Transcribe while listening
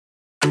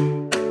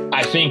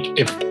think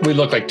if we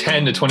look like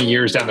 10 to 20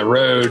 years down the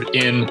road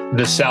in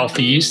the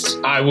Southeast,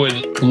 I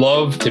would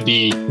love to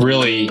be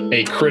really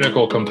a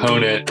critical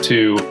component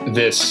to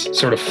this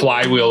sort of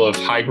flywheel of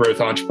high growth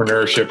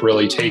entrepreneurship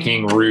really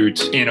taking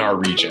root in our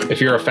region.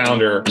 If you're a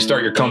founder, you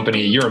start your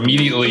company, you're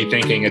immediately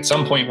thinking at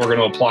some point we're going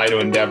to apply to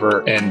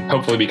Endeavor and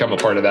hopefully become a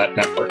part of that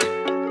network.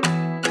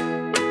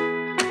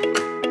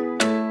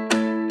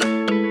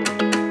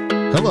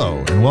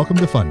 Hello, and welcome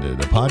to Funded,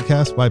 a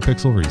podcast by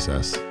Pixel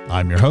Recess.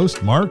 I'm your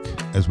host, Mark,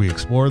 as we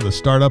explore the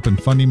startup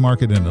and funding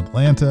market in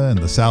Atlanta and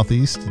the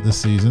Southeast this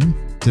season.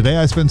 Today,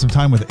 I spent some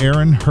time with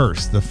Aaron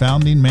Hurst, the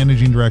founding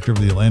managing director of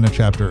the Atlanta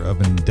chapter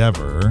of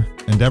Endeavor.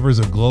 Endeavor is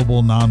a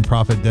global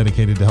nonprofit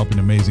dedicated to helping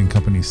amazing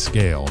companies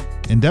scale.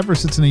 Endeavor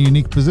sits in a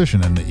unique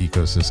position in the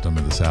ecosystem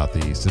of the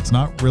Southeast. It's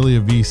not really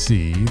a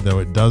VC, though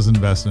it does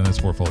invest in its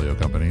portfolio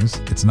companies.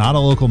 It's not a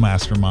local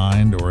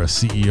mastermind or a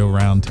CEO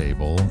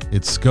roundtable.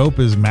 Its scope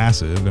is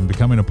massive, and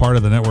becoming a part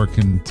of the network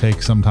can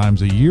take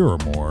sometimes a year or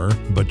more,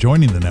 but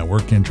joining the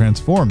network can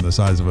transform the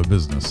size of a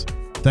business.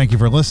 Thank you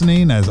for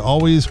listening. As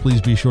always, please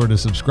be sure to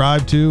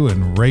subscribe to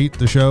and rate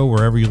the show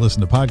wherever you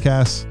listen to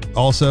podcasts.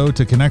 Also,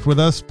 to connect with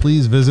us,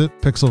 please visit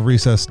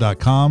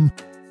pixelrecess.com.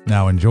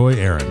 Now enjoy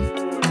Aaron.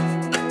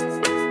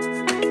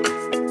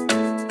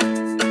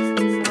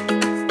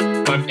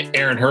 I'm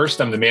Aaron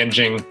Hurst. I'm the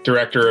managing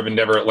director of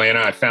Endeavor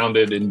Atlanta. I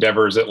founded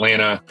Endeavor's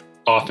Atlanta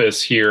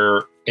office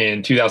here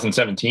in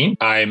 2017.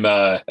 I'm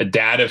a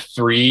dad of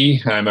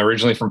three. I'm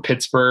originally from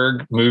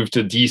Pittsburgh, moved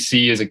to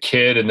DC as a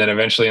kid, and then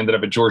eventually ended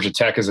up at Georgia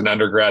Tech as an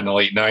undergrad in the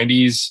late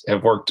 90s.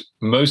 I've worked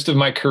most of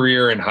my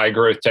career in high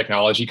growth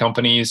technology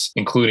companies,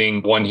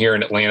 including one here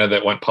in Atlanta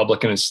that went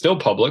public and is still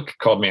public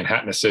called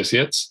Manhattan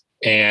Associates,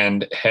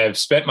 and have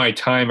spent my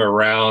time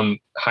around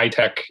high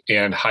tech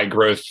and high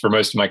growth for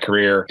most of my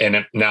career. And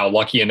I'm now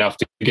lucky enough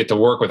to get to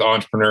work with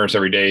entrepreneurs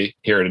every day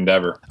here at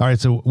Endeavor. All right.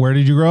 So where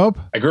did you grow up?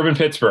 I grew up in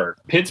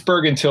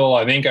Pittsburgh until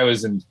I think I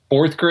was in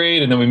fourth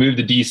grade. And then we moved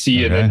to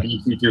DC and then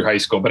DC through high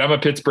school. But I'm a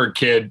Pittsburgh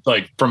kid,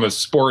 like from a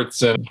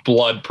sports and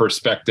blood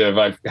perspective.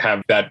 I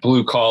have that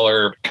blue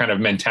collar kind of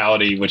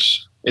mentality,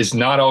 which is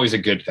not always a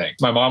good thing.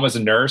 My mom was a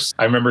nurse.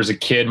 I remember as a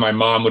kid, my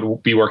mom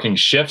would be working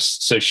shifts.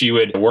 So she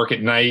would work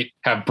at night,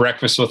 have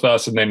breakfast with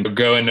us, and then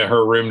go into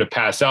her room to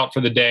pass out for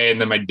the day. And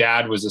then my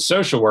dad was a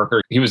social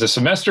worker. He was a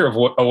semester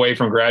away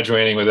from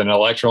graduating with an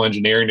electrical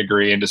engineering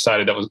degree and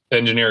decided that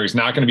engineering is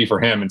not going to be for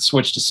him and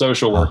switched to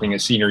social working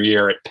his senior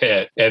year at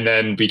Pitt, and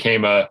then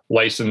became a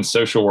licensed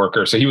social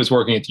worker. So he was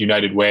working at the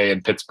United Way in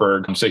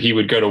Pittsburgh. So he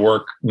would go to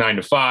work 9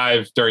 to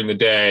 5 during the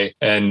day.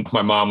 And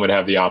my mom would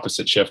have the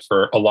opposite shift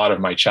for a lot of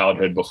my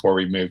childhood before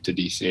we moved to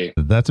DC.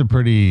 That's a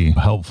pretty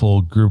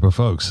helpful group of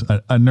folks.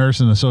 A nurse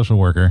and a social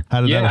worker.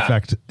 How did that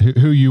affect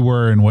who you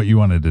were and what you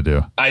wanted to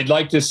do? I'd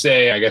like to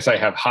say, I guess I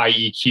have high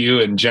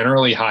EQ and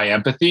generally high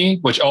empathy,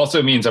 which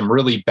also means I'm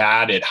really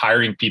bad at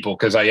hiring people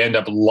because I end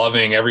up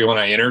loving everyone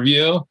I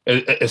interview,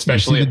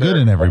 especially you see the good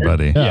in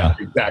everybody. Yeah,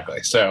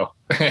 exactly. So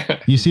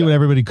you see what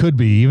everybody could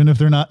be, even if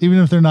they're not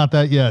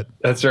that yet.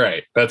 That's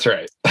right.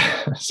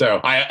 So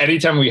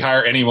anytime we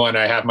hire anyone,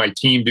 I have my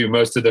team do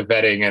most of the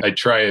vetting, and I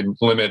try and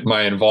limit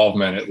my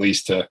involvement at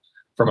least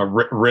from a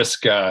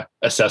risk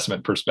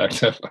assessment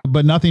perspective.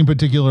 But nothing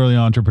particularly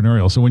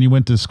entrepreneurial. So when you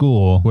went to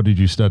school, what did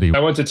you study? I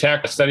went to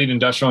Tech, studied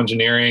industrial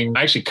engineering.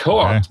 I actually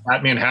co-opted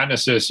at Manhattan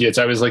Associates.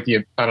 I was like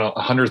the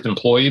 100th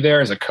employee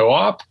there as a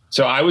co-op.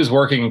 So I was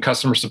working in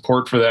customer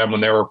support for them when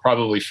there were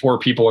probably 4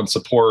 people in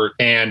support,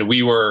 and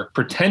we were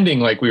pretending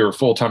like we were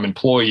full-time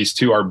employees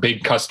to our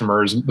big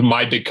customers.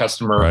 My big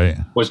customer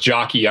was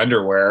Jockey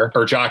Underwear,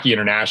 or Jockey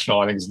International,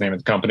 I think is the name of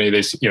the company.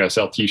 They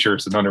sell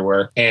t-shirts and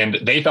underwear, and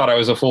they thought I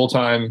was a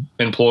full-time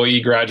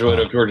employee graduate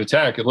of Georgia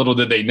Tech. And little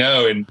did they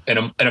know, in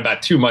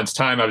about 2 months'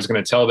 time, I was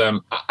going to tell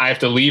them, I have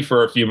to leave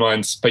for a few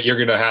months, but you're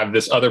going to have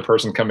this other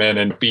person come in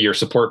and be your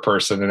support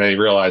person. And they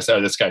realized,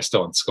 oh, this guy's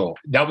still in school.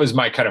 That was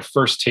my kind of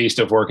first taste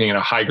of working in a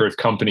high growth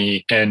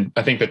company. And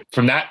I think that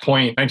from that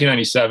point,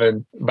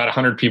 1997, about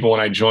 100 people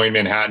when I joined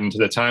Manhattan, to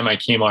the time I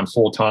came on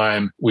full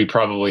time, we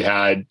probably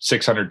had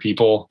 600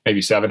 people,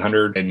 maybe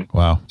 700, and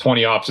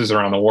 20 offices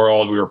around the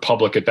world. We were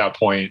public at that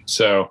point.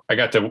 So I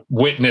got to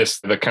witness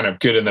the kind of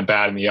good and the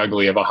bad and the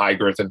ugly of a high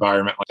growth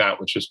environment like that,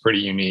 which was pretty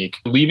unique.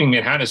 Leaving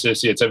Manhattan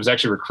Associates, I was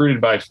actually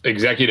recruited by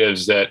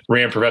executives that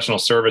ran professional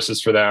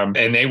services for them.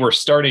 And they were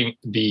starting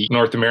the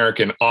North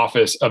American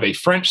office of a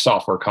French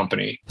software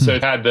company. So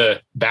it had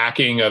the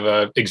backing of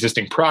a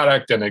existing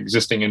product and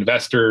existing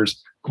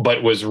investors,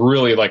 but was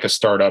really like a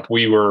startup.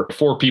 We were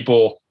 4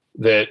 people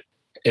that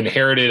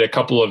inherited a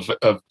couple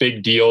of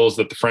big deals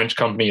that the French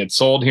company had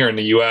sold here in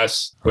the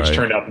US, which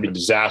turned out to be a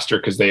disaster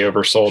because they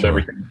oversold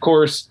everything, of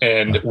course.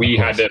 And we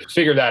had to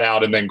figure that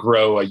out and then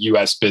grow a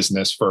US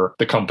business for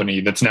the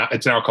company it's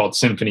now called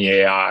Symphony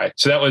AI.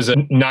 So that was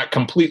not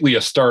completely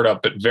a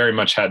startup, but very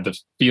much had the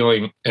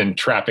feeling and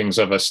trappings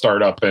of a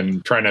startup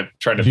and trying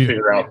to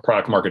figure out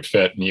product market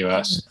fit in the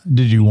US.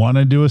 Did you want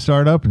to do a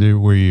startup?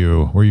 Were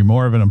you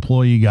more of an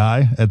employee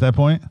guy at that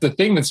point? The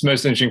thing that's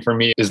most interesting for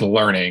me is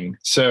learning.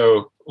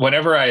 So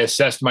whenever I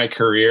assessed my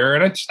career,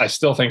 and I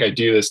still think I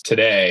do this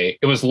today,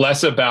 it was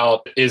less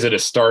about, is it a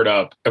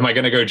startup? Am I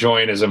going to go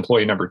join as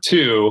employee number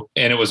 2?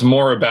 And it was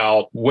more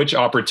about which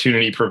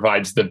opportunity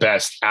provides the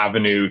best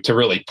avenue to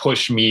really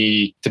push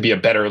me to be a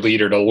better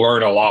leader, to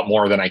learn a lot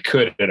more than I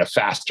could at a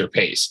faster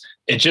pace.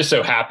 It just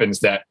so happens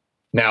that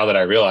now that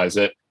I realize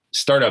it,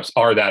 startups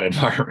are that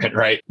environment,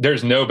 right?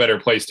 There's no better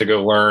place to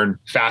go learn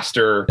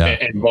faster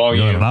and volume.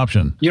 You don't have an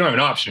option. You don't have an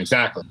option,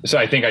 exactly. So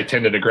I think I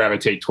tended to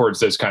gravitate towards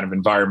those kind of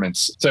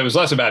environments. So it was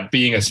less about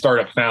being a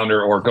startup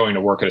founder or going to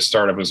work at a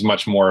startup. It was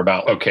much more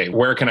about, okay,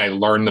 where can I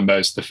learn the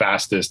most, the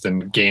fastest,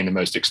 and gain the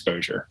most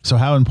exposure? So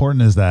how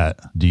important is that,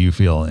 do you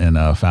feel, in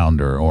a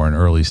founder or in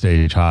early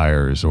stage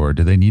hires, or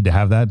do they need to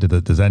have that?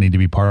 Does that need to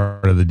be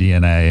part of the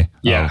DNA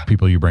of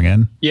people you bring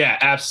in? Yeah,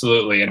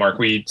 absolutely. And Mark,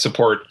 we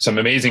support some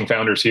amazing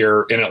founders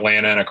here in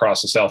Atlanta and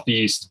across the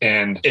Southeast.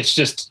 And it's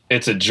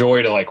a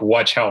joy to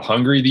watch how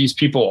hungry these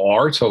people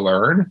are to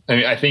learn. I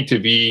mean, I think to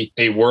be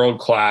a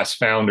world-class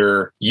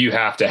founder, you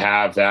have to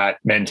have that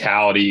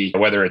mentality,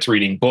 whether it's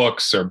reading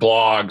books or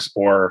blogs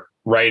or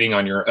writing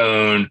on your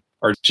own,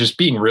 or just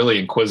being really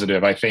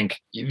inquisitive. I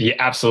think,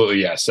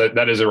 absolutely, yes.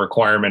 That is a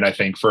requirement, I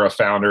think, for a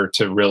founder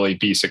to really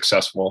be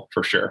successful,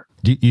 for sure.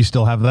 Do you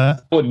still have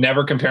that? I would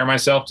never compare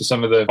myself to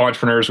some of the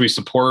entrepreneurs we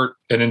support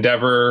at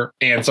Endeavor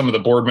and some of the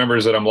board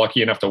members that I'm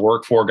lucky enough to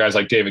work for, guys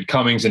like David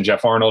Cummings and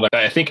Jeff Arnold.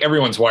 I think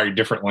everyone's wired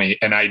differently,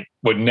 and I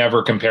would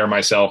never compare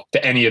myself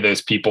to any of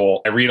those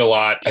people. I read a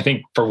lot. I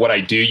think for what I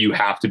do, you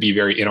have to be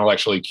very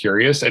intellectually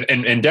curious. And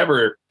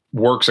Endeavor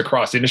works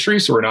across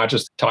industries. So we're not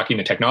just talking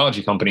to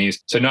technology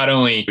companies. So not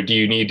only do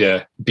you need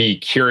to be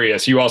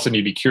curious, you also need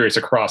to be curious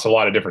across a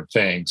lot of different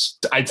things.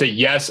 I'd say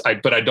yes,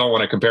 but I don't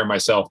want to compare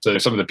myself to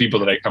some of the people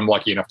that I'm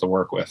lucky enough to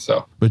work with.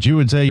 So, but you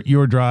would say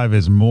your drive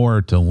is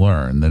more to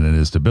learn than it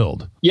is to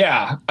build.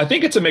 Yeah, I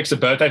think it's a mix of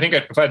both. I think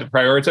if I had to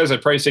prioritize,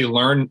 I'd probably say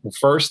learn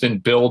first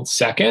and build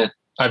second.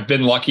 I've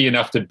been lucky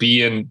enough to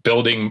be in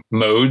building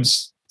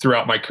modes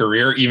throughout my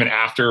career, even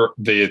after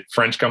the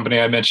French company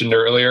I mentioned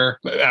earlier.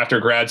 After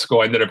grad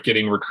school, I ended up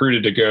getting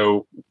recruited to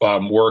go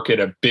work at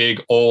a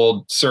big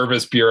old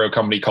service bureau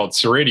company called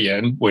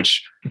Ceridian,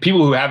 which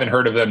people who haven't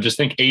heard of them just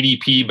think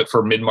ADP, but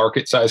for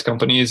mid-market size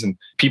companies. And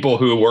people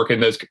who work in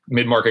those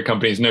mid-market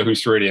companies know who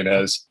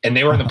Ceridian is. And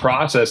they were in the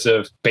process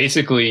of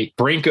basically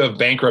brink of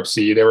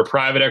bankruptcy. They were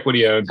private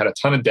equity owned, had a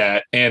ton of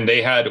debt, and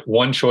they had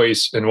one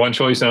choice and one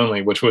choice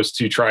only, which was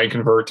to try and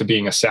convert to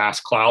being a SaaS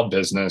cloud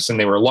business. And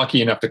they were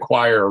lucky enough to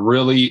acquire a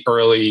really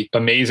early,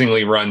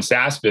 amazingly run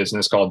SaaS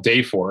business called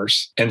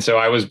Dayforce. And so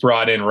I was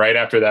brought in right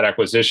after that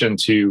acquisition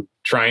to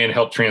try and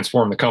help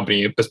transform the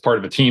company as part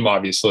of a team,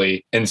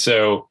 obviously. And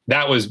so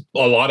that was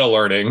a lot of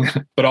learning,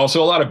 but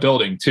also a lot of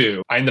building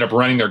too. I ended up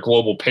running their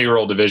global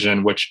payroll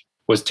division, which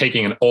was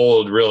taking an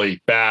old, really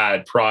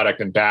bad product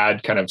and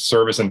bad kind of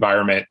service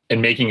environment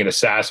and making it a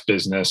SaaS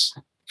business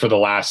for the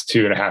last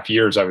 2.5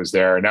 years I was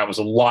there. And that was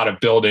a lot of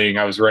building.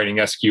 I was writing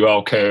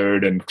SQL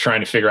code and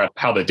trying to figure out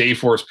how the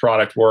Dayforce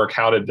product worked.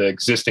 How did the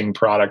existing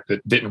product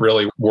that didn't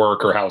really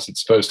work, or how was it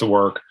supposed to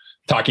work?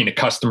 Talking to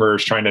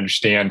customers, trying to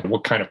understand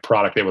what kind of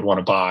product they would want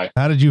to buy.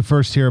 How did you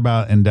first hear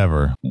about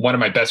Endeavor? One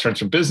of my best friends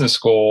from business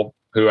school,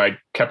 who I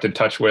kept in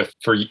touch with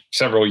for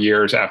several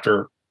years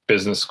after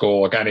business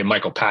school, a guy named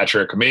Michael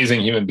Patrick, amazing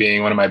human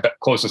being, one of my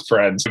closest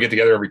friends. We get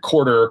together every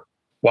quarter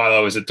while I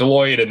was at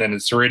Deloitte and then at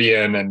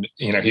Ceridian. And,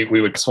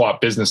 we would swap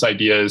business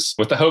ideas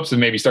with the hopes of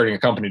maybe starting a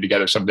company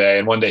together someday.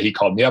 And one day he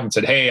called me up and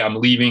said, "Hey, I'm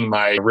leaving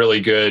my really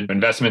good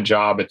investment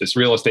job at this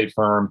real estate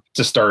firm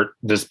to start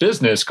this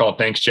business called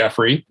Thanks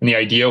Jeffrey." And the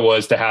idea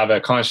was to have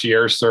a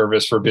concierge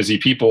service for busy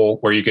people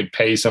where you could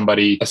pay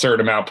somebody a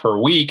certain amount per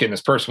week. And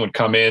this person would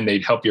come in,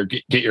 they'd help you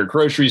get your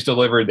groceries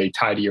delivered. They'd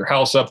tidy your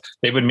house up.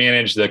 They would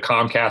manage the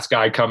Comcast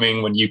guy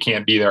coming when you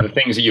can't be there, the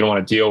things that you don't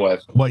want to deal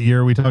with. What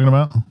year are we talking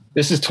about?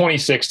 This is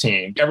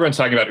 2016. Everyone's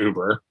talking about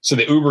Uber. So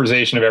the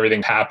Uberization of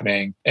everything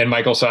happening. And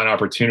Michael saw an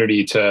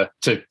opportunity to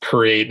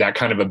create that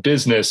kind of a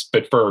business,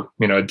 but for,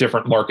 a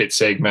different market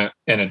segment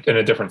and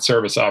a different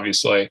service,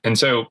 obviously. And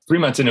so 3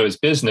 months into his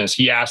business,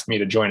 he asked me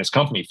to join his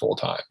company full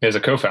time as a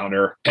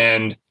co-founder.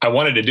 And I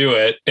wanted to do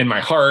it in my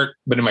heart,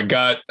 but in my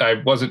gut,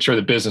 I wasn't sure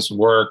the business would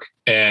work.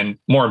 And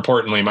more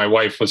importantly, my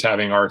wife was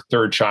having our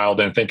third child,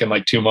 and I think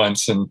in 2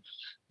 months.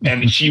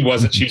 And she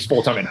was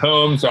full-time at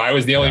home. So I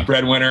was the only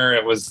breadwinner.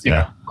 It was,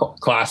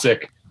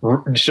 classic.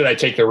 Should I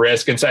take the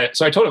risk? And so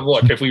I told him,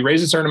 look, if we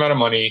raise a certain amount of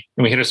money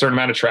and we hit a certain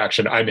amount of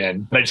traction, I'm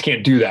in, but I just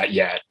can't do that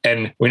yet.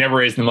 And we never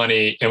raised the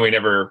money and we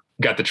never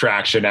got the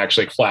traction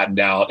actually flattened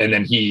out. And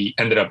then he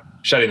ended up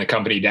shutting the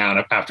company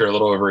down after a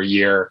little over a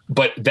year.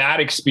 But that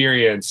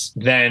experience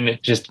then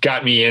just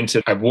got me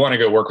into, I want to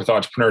go work with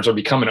entrepreneurs or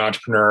become an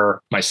entrepreneur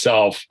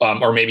myself,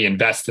 or maybe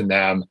invest in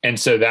them. And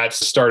so that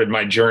started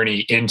my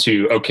journey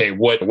into, okay,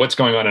 what's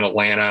going on in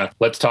Atlanta?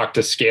 Let's talk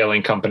to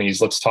scaling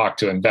companies. Let's talk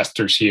to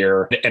investors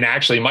here. And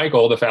actually,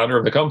 Michael, the founder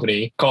of the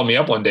company, called me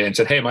up one day and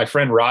said, "Hey, my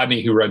friend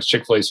Rodney, who runs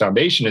Chick-fil-A's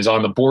foundation, is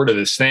on the board of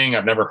this thing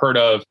I've never heard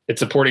of. It's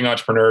supporting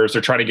entrepreneurs.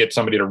 They're trying to get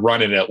somebody to run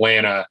run in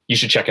Atlanta. You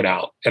should check it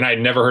out. And I'd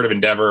never heard of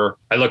Endeavor.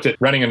 I looked at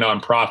running a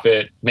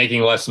nonprofit,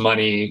 making less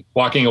money,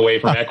 walking away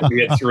from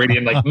equity at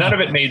Ceridian. Like none of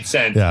it made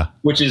sense,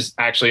 which is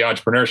actually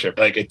entrepreneurship.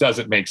 Like it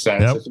doesn't make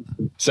sense.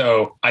 Yep.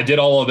 So I did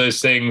all of those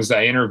things.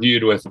 I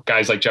interviewed with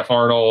guys like Jeff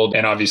Arnold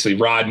and obviously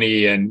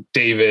Rodney and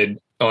David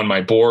on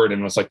my board,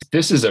 and was like,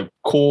 this is a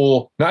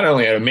cool, not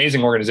only an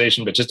amazing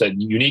organization, but just a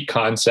unique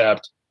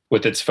concept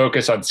with its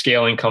focus on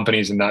scaling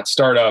companies and not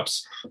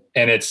startups,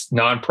 and its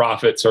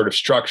nonprofit sort of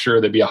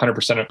structure. They'd be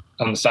 100%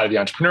 on the side of the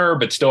entrepreneur,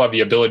 but still have the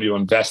ability to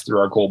invest through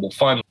our global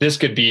fund. This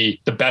could be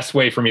the best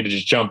way for me to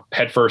just jump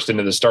headfirst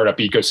into the startup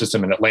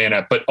ecosystem in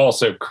Atlanta, but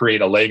also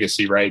create a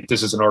legacy, right?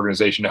 This is an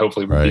organization that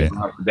hopefully will be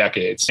around for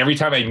decades. Every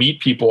time I meet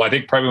people, I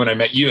think probably when I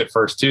met you at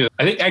first too,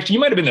 I think actually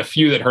you might have been the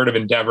few that heard of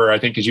Endeavor, I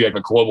think because you have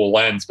a global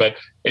lens, but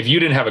if you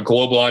didn't have a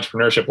global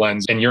entrepreneurship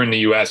lens and you're in the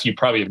US, you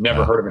probably have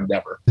never heard of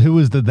Endeavor. Who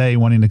was the they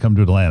wanting to come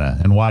to Atlanta,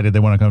 and why did they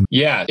want to come?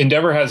 Yeah,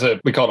 Endeavor has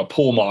we call it a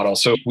pull model.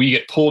 So we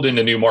get pulled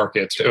into new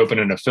markets to open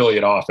an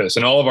affiliate office,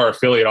 and all of our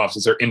affiliate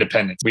offices are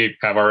independent. We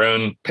have our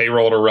own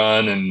payroll to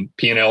run and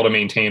P&L to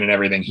maintain and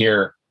everything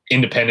here,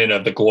 independent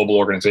of the global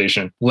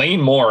organization.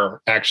 Lane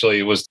Moore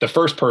actually was the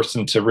first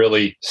person to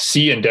really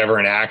see Endeavor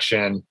in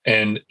action.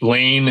 And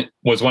Lane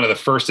was one of the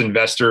first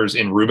investors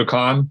in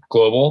Rubicon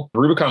Global.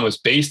 Rubicon was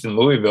based in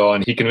Louisville,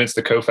 and he convinced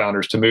the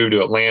co-founders to move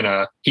to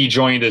Atlanta. He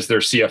joined as their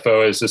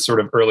CFO, as this sort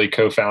of early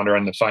co-founder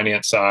on the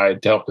finance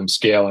side to help them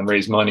scale and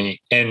raise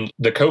money. And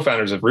the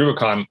co-founders of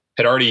Rubicon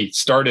had already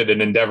started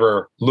an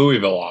Endeavor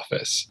Louisville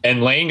office.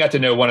 And Lane got to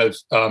know one of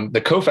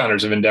the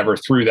co-founders of Endeavor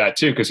through that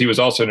too, because he was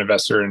also an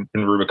investor in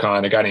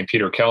Rubicon, a guy named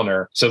Peter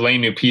Kellner. So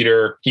Lane knew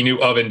Peter, he knew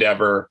of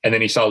Endeavor, and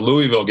then he saw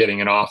Louisville getting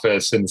an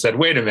office and said,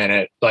 wait a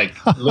minute, like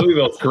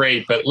Louisville's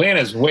great, but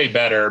Atlanta's way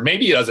better.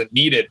 Maybe he doesn't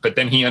need it, but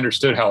then he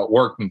understood how it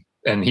worked.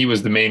 And he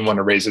was the main one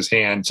to raise his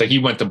hand. So he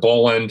went to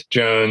Boland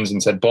Jones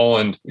and said,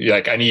 Boland,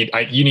 like,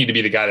 you need to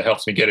be the guy that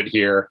helps me get it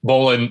here.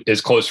 Boland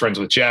is close friends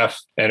with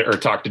Jeff or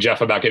talked to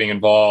Jeff about getting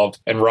involved.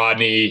 And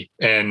Rodney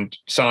and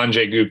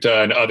Sanjay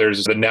Gupta and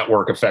others, the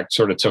network effect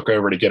sort of took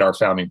over to get our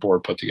founding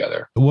board put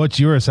together. What's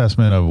your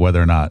assessment of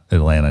whether or not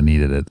Atlanta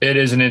needed it? It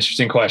is an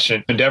interesting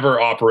question. Endeavor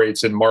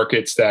operates in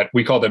markets that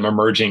we call them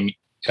emerging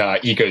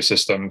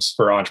ecosystems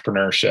for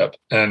entrepreneurship.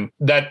 And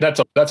that's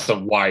a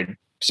wide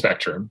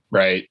spectrum,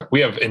 right? We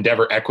have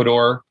Endeavor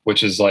Ecuador,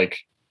 which is like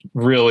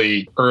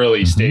really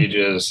early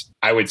stages.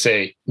 I would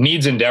say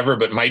needs Endeavor,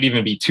 but might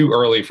even be too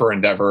early for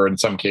Endeavor in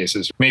some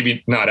cases,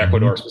 maybe not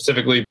Ecuador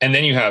specifically. And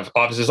then you have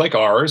offices like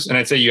ours. And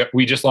I'd say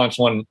we just launched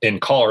one in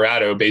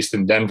Colorado based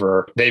in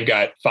Denver. They've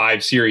got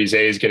 5 Series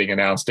A's getting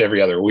announced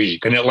every other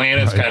week. And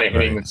Atlanta's kind of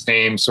hitting the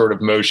same sort of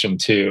motion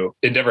too.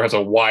 Endeavor has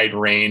a wide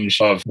range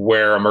of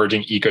where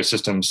emerging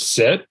ecosystems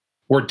sit.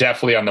 We're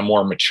definitely on the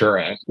more mature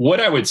end.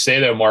 What I would say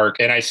though, Mark,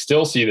 and I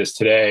still see this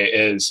today,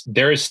 is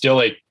there is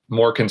still a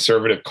more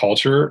conservative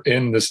culture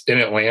in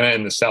Atlanta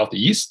in the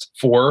Southeast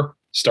for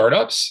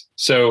startups.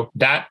 So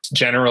that,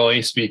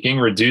 generally speaking,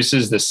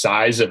 reduces the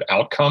size of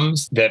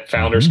outcomes that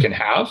founders can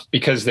have,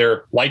 because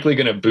they're likely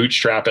going to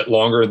bootstrap it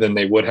longer than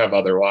they would have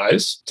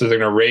otherwise. So they're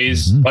going to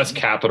raise less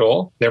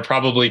capital. They're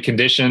probably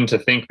conditioned to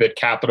think that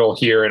capital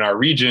here in our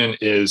region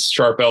is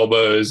sharp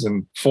elbows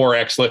and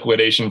 4x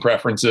liquidation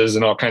preferences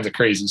and all kinds of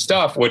crazy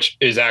stuff, which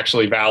is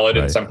actually valid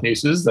in some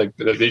cases. Like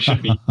they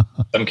should be,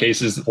 in some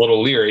cases, a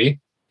little leery.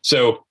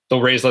 So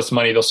they'll raise less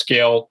money, they'll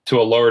scale to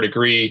a lower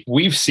degree.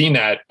 We've seen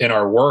that in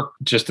our work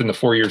just in the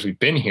 4 years we've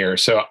been here.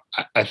 So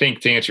I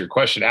think to answer your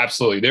question,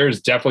 absolutely,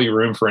 there's definitely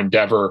room for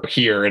Endeavor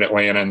here in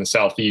Atlanta and the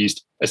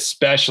Southeast,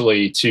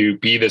 especially to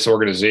be this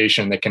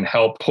organization that can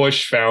help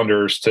push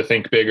founders to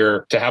think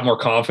bigger, to have more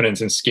confidence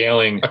in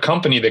scaling a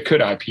company that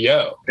could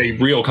IPO, a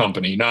real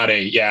company, not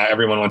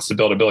everyone wants to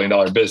build $1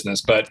 billion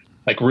business, but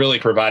like really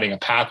providing a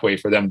pathway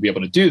for them to be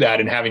able to do that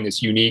and having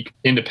this unique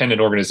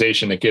independent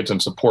organization that gives them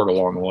support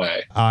along the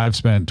way. I've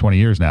spent 20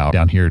 years now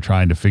down here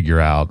trying to figure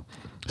out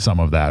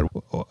some of that,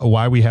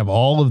 why we have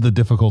all of the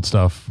difficult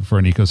stuff for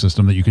an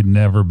ecosystem that you could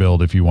never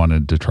build if you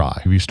wanted to try.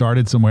 If you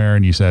started somewhere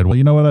and you said, well,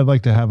 you know what I'd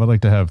like to have? I'd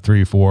like to have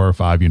 3, 4,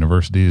 5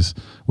 universities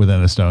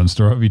within a stone's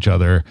throw of each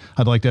other.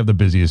 I'd like to have the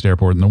busiest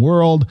airport in the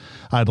world.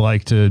 I'd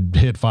like to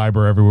hit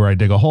fiber everywhere I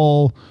dig a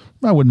hole.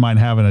 I wouldn't mind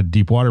having a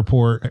deep water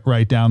port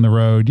right down the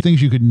road.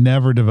 Things you could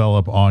never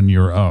develop on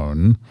your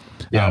own.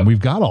 Yeah. We've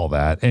got all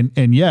that.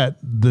 And yet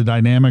the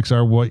dynamics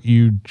are what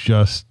you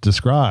just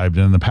described.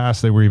 And in the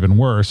past, they were even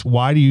worse.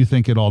 Why do you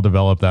think it all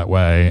developed that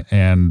way?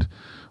 And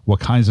what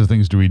kinds of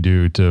things do we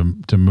do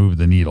to move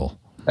the needle?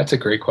 That's a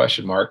great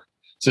question, Mark.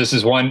 So this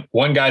is one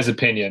guy's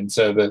opinion.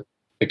 So the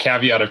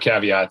caveat of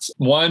caveats.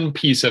 One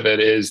piece of it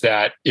is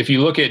that if you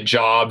look at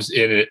jobs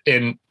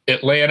in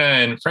Atlanta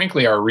and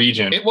frankly our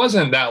region, it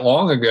wasn't that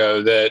long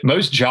ago that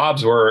most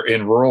jobs were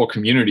in rural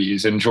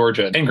communities in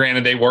Georgia. And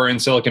granted, they were in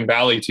Silicon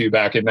Valley too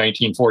back in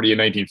 1940 and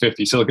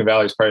 1950. Silicon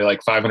Valley is probably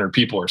like 500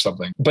 people or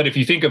something. But if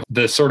you think of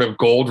the sort of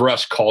gold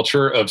rush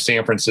culture of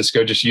San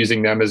Francisco, just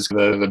using them as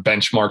the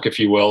benchmark, if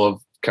you will,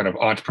 of kind of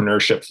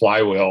entrepreneurship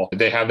flywheel.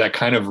 They have that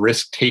kind of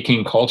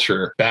risk-taking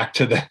culture back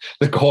to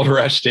the gold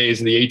rush days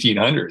of the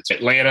 1800s.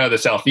 Atlanta, the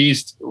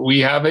Southeast, we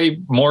have a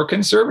more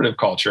conservative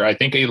culture. I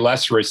think a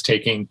less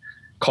risk-taking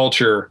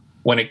culture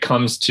when it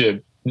comes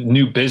to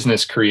new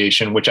business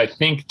creation, which I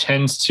think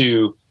tends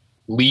to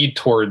lead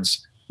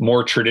towards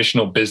more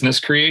traditional business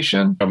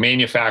creation,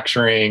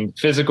 manufacturing,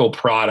 physical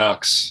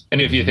products.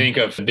 And if you think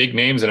of big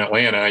names in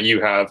Atlanta,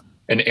 you have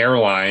an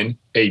airline,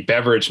 a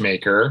beverage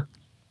maker,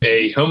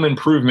 a home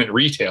improvement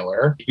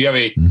retailer. You have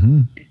a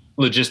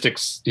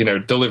logistics,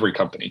 delivery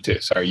company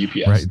too. Sorry,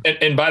 UPS. Right.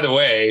 And by the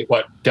way,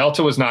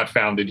 Delta was not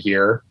founded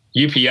here.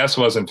 UPS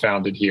wasn't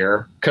founded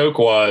here. Coke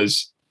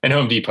was, and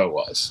Home Depot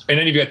was. And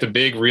then you've got the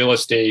big real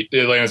estate.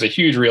 Atlanta's a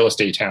huge real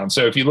estate town.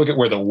 So if you look at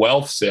where the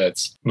wealth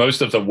sits,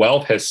 most of the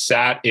wealth has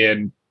sat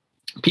in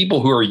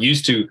people who are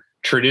used to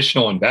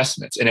traditional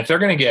investments. And if they're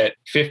going to get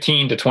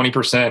 15 to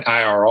 20%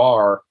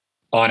 IRR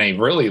on a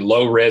really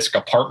low risk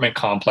apartment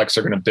complex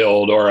they're going to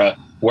build or a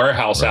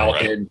warehouse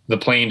out in the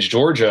Plains,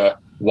 Georgia,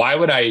 why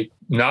would I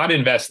not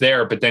invest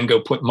there, but then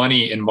go put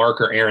money in Mark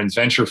or Aaron's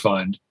venture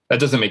fund? That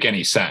doesn't make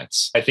any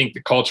sense. I think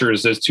the culture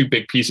is those two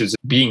big pieces,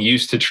 being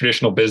used to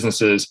traditional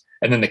businesses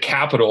and then the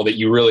capital that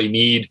you really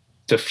need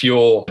to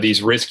fuel these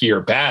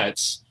riskier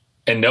bets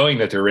and knowing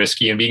that they're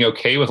risky and being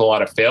okay with a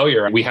lot of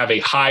failure. We have a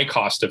high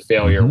cost of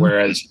failure,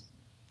 whereas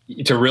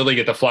to really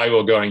get the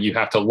flywheel going, you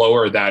have to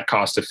lower that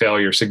cost of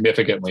failure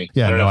significantly.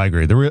 Yeah, I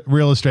agree. The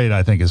real estate,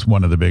 I think, is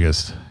one of the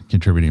biggest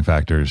contributing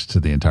factors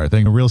to the entire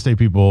thing. Real estate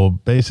people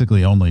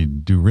basically only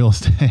do real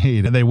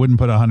estate. They wouldn't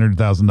put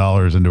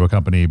 $100,000 into a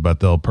company,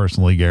 but they'll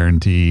personally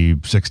guarantee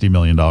 $60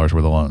 million worth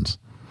of loans.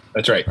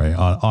 That's right.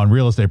 On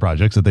real estate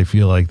projects that they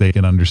feel like they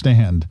can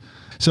understand.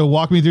 So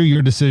walk me through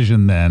your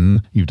decision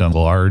then. You've done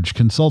large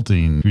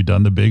consulting. You've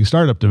done the big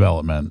startup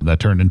development that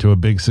turned into a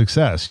big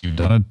success. You've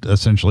done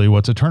essentially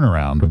what's a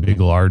turnaround, a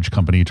big, large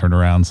company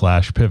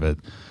turnaround / pivot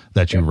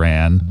that you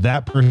ran.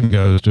 That person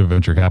goes to a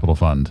venture capital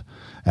fund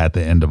at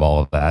the end of all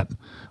of that.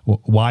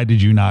 Why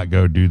did you not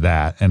go do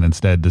that and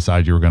instead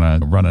decide you were going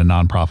to run a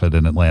nonprofit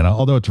in Atlanta,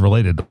 although it's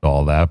related to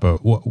all that?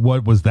 But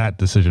what was that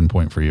decision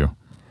point for you?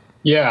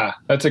 Yeah,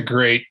 that's a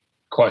great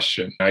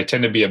question. I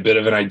tend to be a bit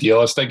of an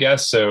idealist, I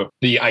guess. So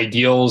the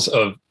ideals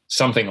of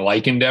something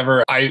like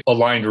Endeavor, I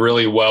aligned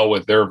really well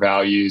with their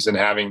values and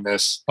having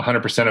this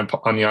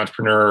 100% on the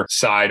entrepreneur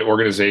side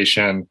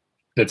organization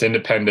that's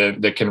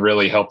independent, that can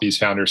really help these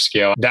founders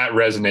scale. That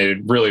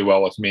resonated really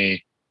well with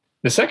me.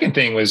 The second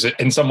thing was,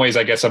 in some ways,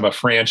 I guess I'm a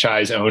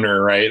franchise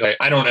owner, right?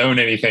 I don't own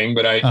anything,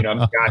 but I'm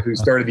the guy who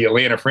started the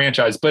Atlanta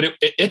franchise, but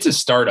it's a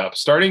startup.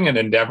 Starting an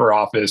Endeavor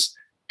office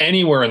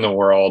anywhere in the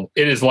world,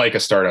 it is like a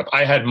startup.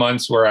 I had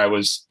months where I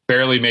was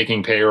barely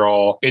making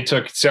payroll. It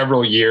took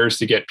several years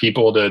to get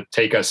people to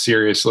take us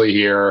seriously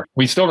here.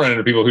 We still run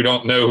into people who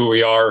don't know who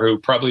we are, who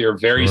probably are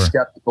very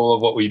skeptical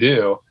of what we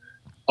do.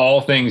 All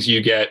things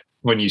you get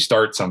when you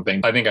start something.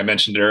 I think I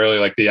mentioned it earlier,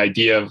 like the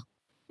idea of,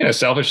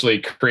 selfishly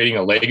creating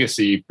a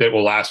legacy that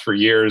will last for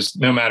years,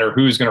 no matter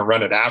who's going to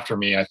run it after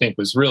me, I think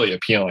was really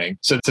appealing.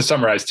 So to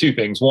summarize two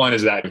things, one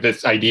is that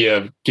this idea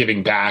of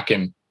giving back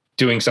and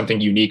doing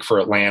something unique for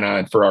Atlanta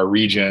and for our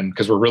region,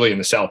 because we're really in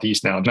the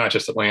Southeast now, not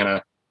just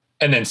Atlanta.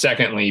 And then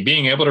secondly,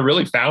 being able to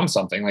really found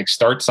something, like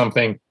start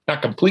something,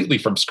 not completely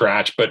from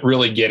scratch, but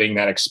really getting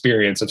that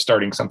experience of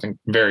starting something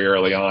very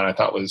early on, I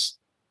thought was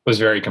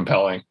very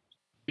compelling.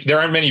 There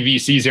aren't many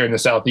VCs here in the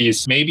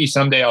Southeast. Maybe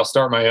someday I'll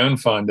start my own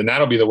fund and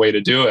that'll be the way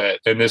to do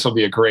it. And this will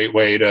be a great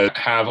way to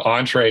have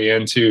entree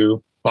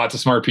into lots of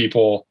smart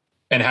people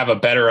and have a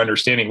better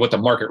understanding what the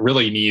market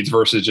really needs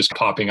versus just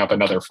popping up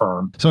another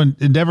firm. So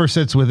Endeavor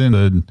sits within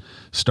the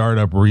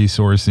startup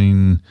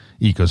resourcing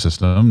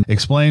ecosystem.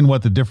 Explain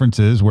what the difference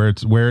is,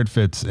 where it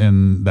fits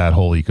in that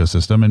whole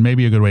ecosystem. And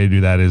maybe a good way to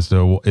do that is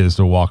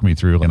to walk me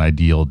through an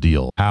ideal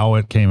deal, how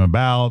it came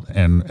about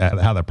and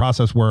how that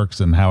process works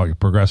and how it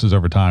progresses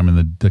over time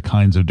and the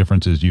kinds of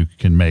differences you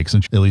can make.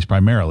 Since at least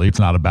primarily, it's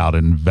not about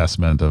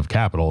investment of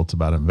capital. It's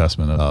about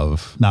investment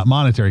of not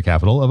monetary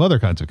capital, of other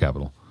kinds of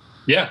capital.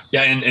 Yeah.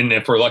 And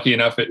if we're lucky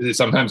enough,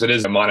 sometimes it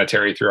is a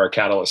monetary through our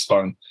Catalyst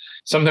fund.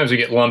 Sometimes we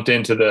get lumped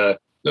into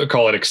they'll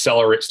call it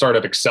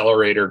startup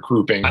accelerator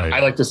grouping. Right. I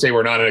like to say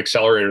we're not an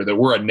accelerator, that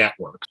we're a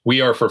network.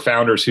 We are for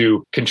founders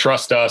who can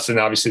trust us, and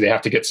obviously they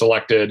have to get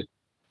selected.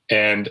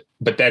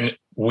 But then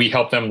we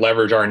help them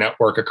leverage our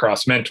network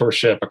across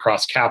mentorship,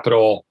 across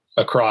capital,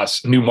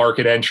 across new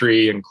market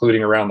entry,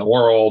 including around the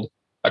world,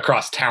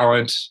 across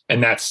talent.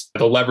 And that's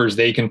the levers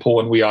they can pull.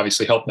 And we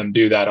obviously help them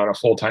do that on a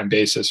full-time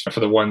basis for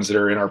the ones that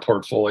are in our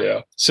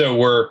portfolio. So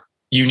we're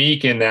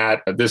unique in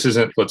that this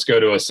isn't, let's go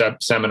to a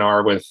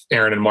seminar with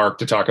Aaron and Mark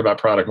to talk about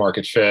product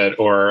market fit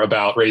or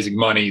about raising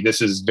money.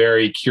 This is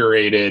very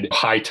curated,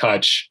 high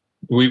touch.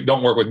 We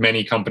don't work with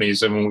many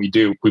companies. And when we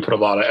do, we put a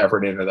lot of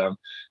effort into them.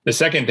 The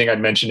second thing I'd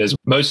mention is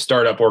most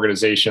startup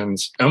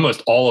organizations,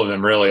 almost all of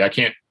them really, I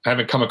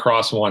haven't come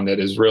across one that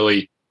is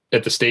really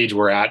at the stage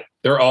we're at.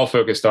 They're all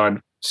focused on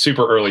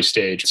super early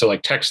stage. So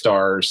like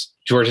Techstars,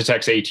 Georgia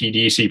Tech's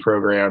ATDC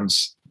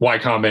programs, Y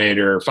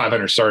Combinator,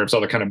 500 Startups,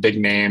 all the kind of big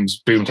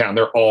names, Boomtown,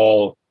 they're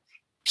all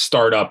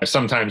startup,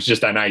 sometimes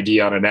just an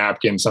idea on a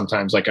napkin,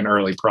 sometimes like an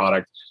early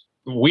product.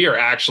 We are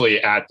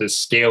actually at the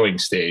scaling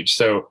stage.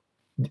 So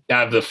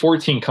out of the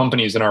 14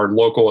 companies in our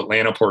local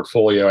Atlanta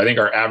portfolio, I think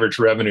our average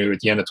revenue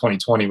at the end of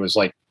 2020 was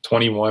like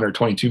 21 or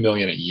 22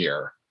 million a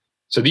year.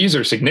 So these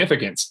are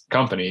significant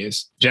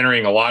companies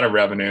generating a lot of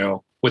revenue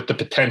with the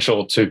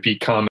potential to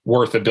become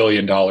worth $1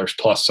 billion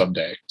plus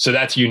someday. So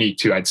that's unique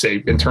too, I'd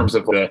say, in terms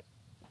of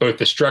both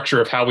the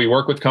structure of how we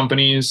work with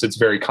companies. It's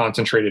very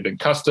concentrated and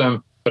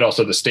custom, but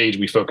also the stage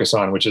we focus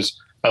on, which is,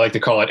 I like to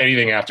call it,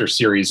 anything after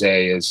Series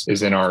A is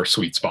in our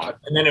sweet spot.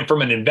 And then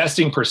from an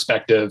investing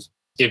perspective,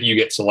 if you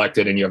get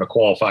selected and you have a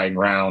qualifying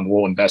round,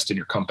 we'll invest in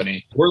your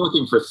company. We're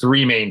looking for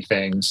three main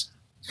things.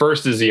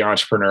 First is the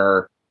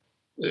entrepreneur.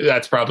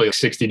 That's probably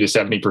 60 to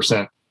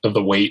 70% of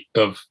the weight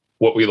of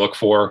what we look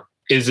for.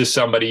 Is this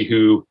somebody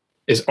who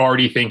is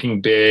already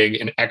thinking big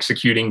and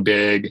executing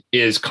big,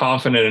 is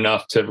confident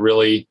enough to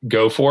really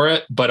go for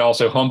it, but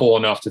also humble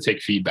enough to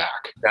take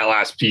feedback? That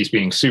last piece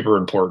being super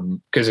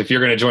important, because if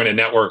you're going to join a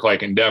network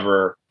like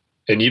Endeavor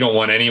and you don't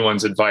want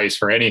anyone's advice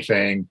for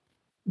anything,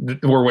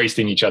 we're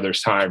wasting each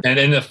other's time. And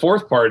then the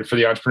fourth part for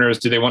the entrepreneurs,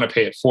 do they want to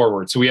pay it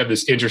forward? So we have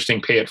this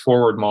interesting pay it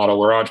forward model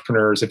where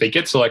entrepreneurs, if they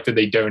get selected,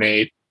 they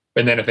donate.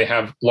 And then if they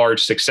have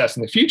large success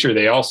in the future,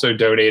 they also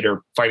donate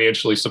or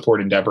financially support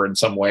Endeavor in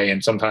some way.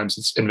 And sometimes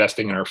it's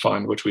investing in our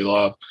fund, which we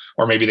love,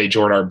 or maybe they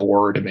join our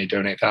board and they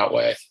donate that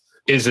way.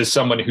 Is this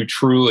someone who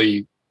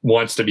truly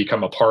wants to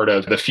become a part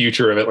of the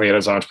future of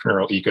Atlanta's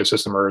entrepreneurial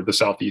ecosystem or the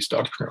Southeast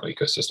entrepreneurial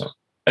ecosystem?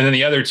 And then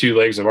the other two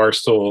legs of our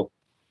stool,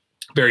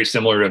 very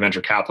similar to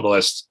venture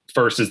capitalists.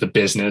 First is the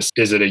business.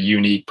 Is it a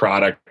unique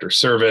product or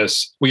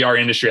service? We are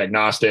industry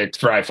agnostic.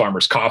 Thrive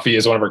Farmers Coffee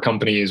is one of our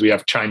companies. We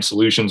have Chime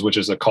Solutions, which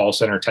is a call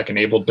center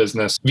tech-enabled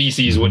business.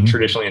 VCs wouldn't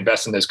traditionally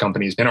invest in those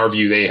companies. In our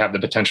view, they have the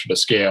potential to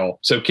scale.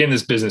 So can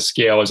this business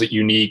scale? Is it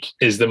unique?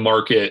 Is the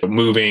market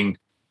moving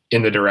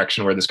in the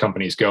direction where this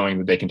company is going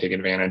that they can take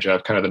advantage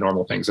of? Kind of the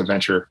normal things a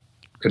venture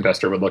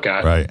investor would look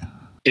at. Right.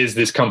 Is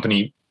this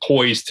company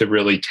poised to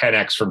really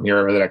 10x from here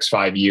over the next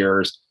 5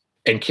 years?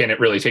 And can it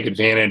really take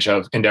advantage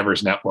of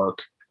Endeavor's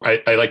network?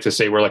 I like to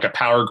say we're like a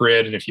power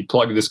grid. And if you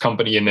plug this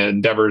company into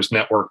Endeavor's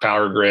network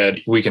power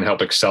grid, we can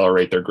help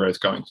accelerate their growth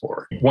going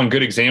forward. One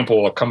good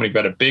example, a company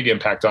that had a big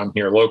impact on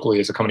here locally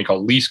is a company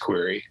called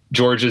LeaseQuery.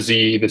 George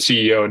Azzi, the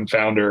CEO and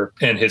founder,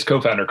 and his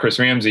co-founder, Chris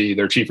Ramsey,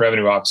 their chief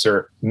revenue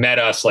officer, met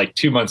us like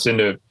 2 months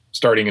into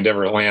starting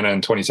Endeavor Atlanta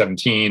in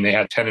 2017. They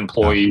had 10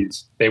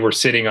 employees. They were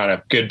sitting on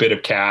a good bit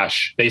of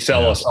cash. They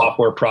sell a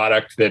software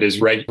product that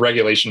is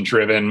regulation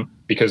driven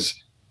because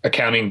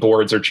accounting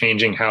boards are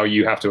changing how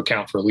you have to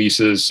account for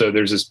leases. So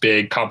there's this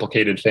big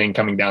complicated thing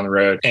coming down the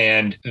road.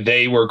 And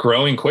they were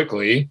growing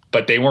quickly,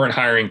 but they weren't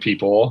hiring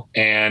people.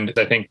 And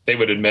I think they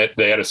would admit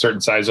they had a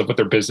certain size of what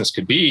their business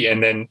could be.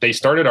 And then they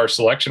started our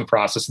selection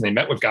process and they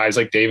met with guys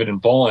like David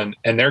and Bolin.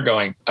 And they're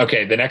going,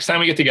 okay, the next time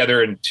we get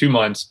together in 2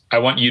 months, I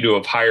want you to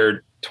have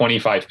hired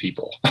 25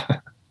 people.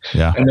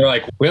 Yeah. And they're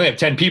like, we only have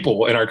 10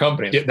 people in our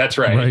company. Yeah, that's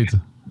right.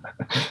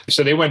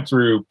 So they went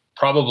through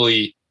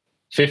probably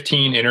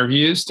 15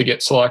 interviews to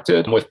get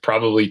selected with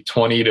probably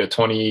 20 to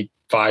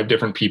 25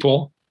 different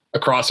people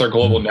across our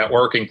global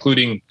network,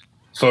 including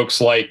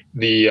folks like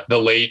the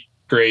late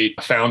great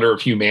founder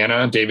of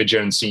Humana, David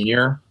Jones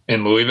Sr.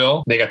 in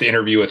Louisville. They got to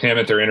interview with him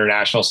at their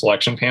international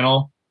selection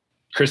panel.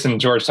 Chris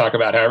and George talk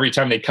about how every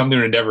time they come to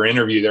an Endeavor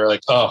interview, they're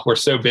like, oh, we're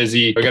so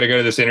busy. We got to go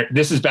to this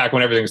This is back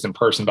when everything was in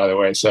person, by the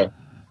way. So,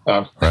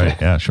 right.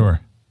 Yeah,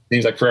 sure.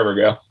 Seems like forever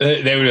ago.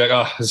 They would be like,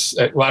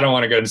 I don't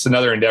want to go. It's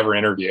another Endeavor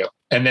interview.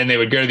 And then they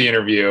would go to the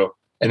interview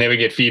and they would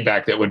get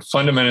feedback that would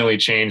fundamentally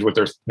change what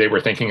they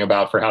were thinking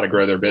about for how to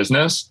grow their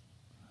business.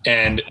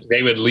 And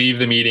they would leave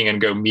the meeting and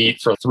go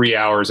meet for 3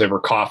 hours over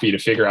coffee to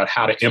figure out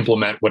how to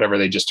implement whatever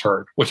they just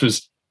heard, which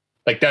was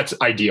like, that's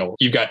ideal.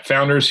 You've got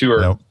founders who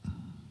are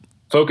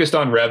focused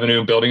on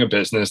revenue, building a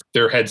business,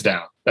 their heads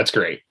down. That's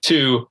great.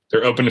 2,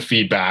 they're open to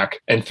feedback.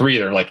 And 3,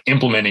 they're like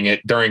implementing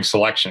it during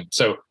selection.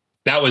 So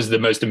that was the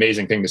most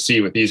amazing thing to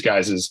see with these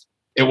guys is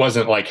it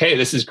wasn't like, hey,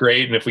 this is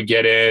great. And if we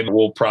get in,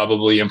 we'll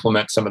probably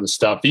implement some of the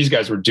stuff. These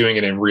guys were doing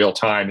it in real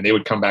time. And they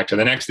would come back to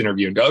the next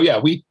interview and go,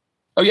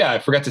 I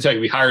forgot to tell you,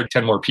 we hired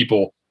 10 more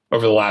people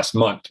over the last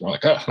month. We're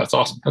like, oh, that's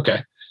awesome.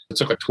 Okay. It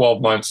took like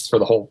 12 months for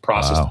the whole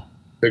process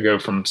to go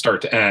from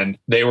start to end.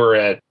 They were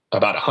at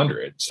about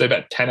 100. So they've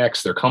had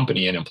 10x their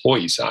company in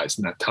employee size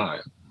in that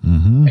time.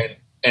 Mm-hmm.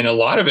 And a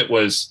lot of it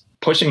was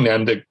pushing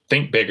them to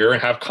think bigger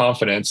and have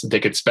confidence that they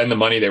could spend the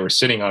money they were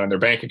sitting on in their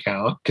bank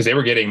account because they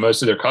were getting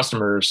most of their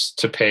customers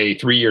to pay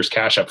 3 years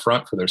cash up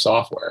front for their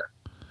software.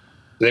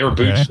 They were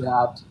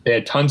bootstrapped. They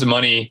had tons of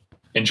money.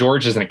 And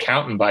George is an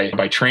accountant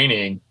by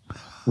training,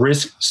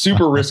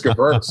 super risk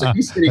averse. So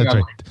he's sitting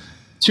on like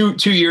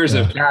two years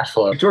of cash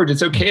flow. George,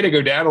 it's okay to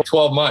go down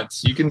 12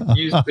 months. You can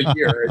use the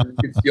year and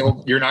you can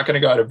feel you're not going to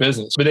go out of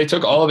business. But they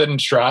took all of it in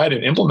stride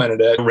and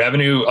implemented it.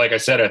 Revenue, like I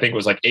said, I think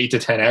was like 8 to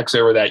 10x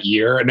over that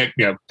year. And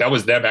that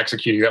was them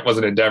executing. That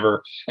wasn't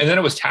Endeavor. And then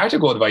it was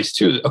tactical advice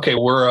too. Okay,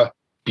 we're a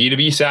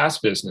B2B SaaS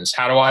business.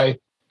 How do I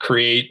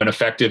create an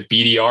effective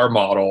BDR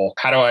model?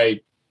 How do I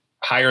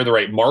hire the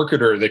right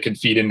marketer that can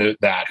feed into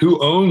that?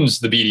 Who owns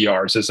the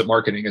BDRs? Is it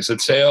marketing? Is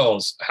it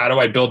sales? How do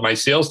I build my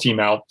sales team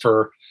out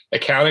for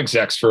account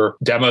execs for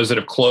demos that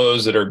have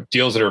closed, that are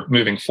deals that are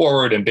moving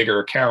forward and bigger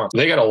accounts?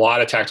 They got a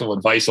lot of tactical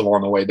advice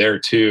along the way there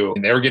too.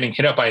 And they were getting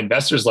hit up by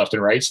investors left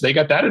and right. So they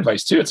got that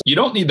advice too. It's, you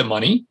don't need the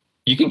money.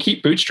 You can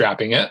keep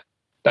bootstrapping it.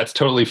 That's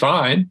totally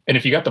fine. And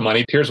if you got the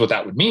money, here's what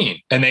that would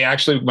mean. And they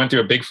actually went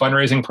through a big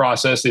fundraising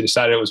process. They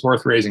decided it was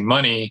worth raising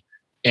money.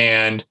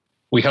 And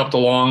we helped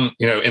along,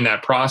 in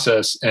that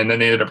process. And then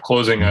they ended up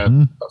closing a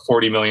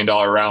 $40 million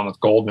round with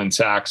Goldman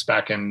Sachs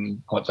back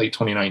in late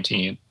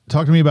 2019.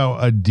 Talk to me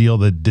about a deal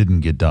that didn't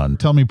get done.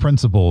 Tell me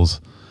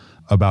principles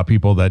about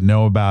people that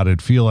know about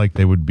it, feel like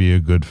they would be a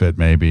good fit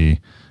maybe,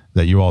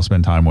 that you all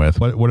spend time with.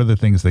 What are the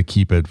things that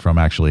keep it from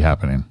actually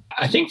happening?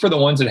 I think for the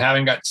ones that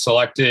haven't got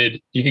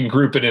selected, you can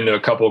group it into a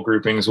couple of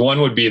groupings. One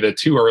would be the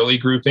too early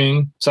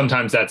grouping.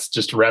 Sometimes that's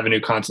just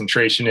revenue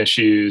concentration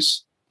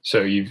issues.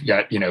 So you've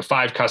got,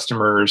 5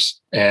 customers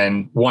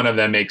and one of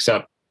them makes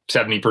up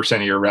 70%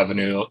 of your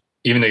revenue,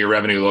 even though your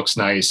revenue looks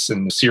nice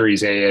and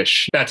Series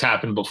A-ish. That's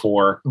happened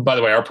before. By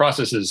the way, our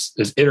process is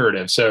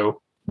iterative. So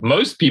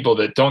most people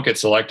that don't get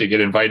selected get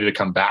invited to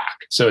come back.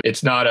 So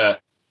it's not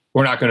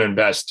we're not going to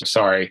invest.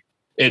 Sorry.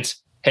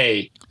 It's,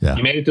 hey,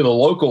 You made it to the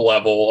local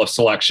level of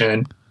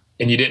selection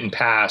and you didn't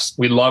pass.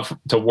 We'd love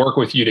to work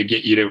with you to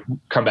get you to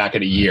come back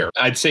in a year.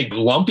 I'd say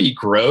lumpy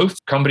growth,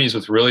 companies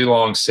with really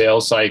long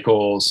sales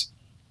cycles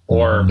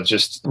or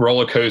just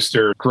roller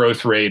coaster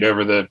growth rate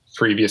over the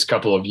previous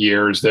couple of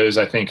years. Those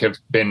I think have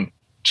been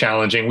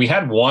challenging. We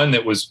had one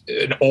that was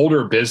an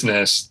older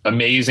business,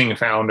 amazing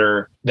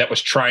founder that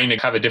was trying to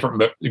have a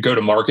different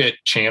go-to-market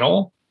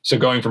channel. So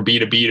going from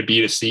B2B to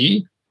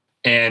B2C.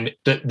 And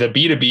the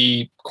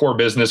B2B core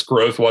business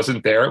growth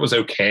wasn't there. It was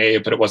okay,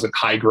 but it wasn't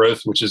high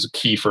growth, which is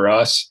key for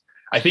us.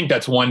 I think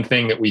that's one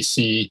thing that we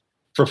see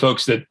for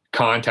folks that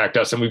contact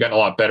us, and we've gotten a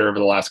lot better over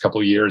the last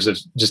couple of years, of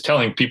just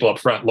telling people up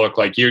front, look,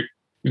 like you've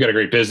got a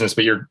great business,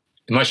 but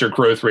unless your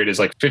growth rate is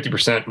like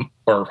 50%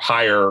 or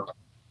higher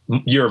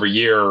year over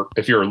year,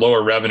 if you're a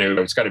lower revenue,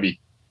 it's got to be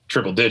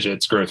triple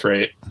digits growth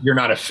rate. You're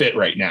not a fit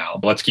right now.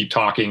 Let's keep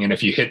talking. And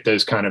if you hit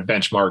those kind of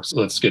benchmarks,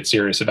 let's get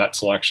serious about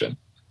selection.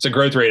 So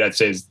growth rate, I'd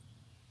say, is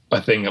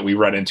a thing that we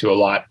run into a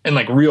lot, and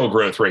like real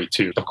growth rate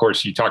too. Of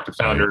course, you talk to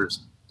founders,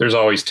 there's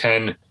always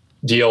 10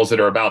 deals that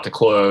are about to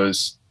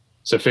close.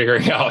 So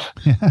figuring out,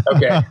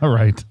 okay,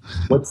 right,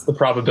 what's the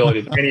probability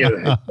of any of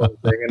that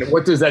thing? And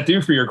what does that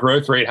do for your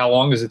growth rate? How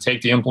long does it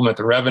take to implement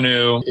the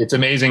revenue? It's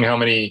amazing how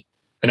many,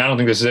 and I don't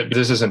think this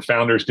isn't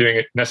founders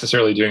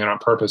necessarily doing it on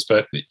purpose,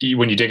 but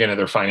when you dig into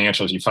their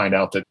financials, you find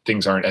out that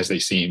things aren't as they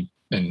seem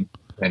in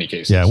many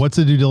cases. Yeah. What's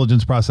the due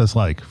diligence process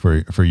like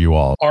for you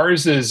all?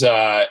 Ours is,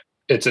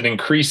 it's an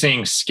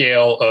increasing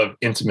scale of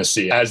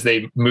intimacy as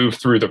they move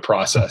through the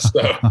process.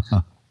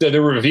 So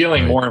they're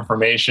revealing more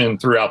information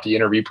throughout the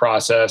interview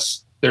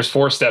process. There's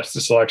 4 steps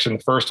to selection.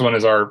 The first one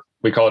is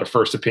we call it a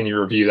first opinion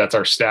review. That's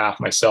our staff,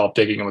 myself,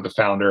 digging in with the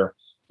founder,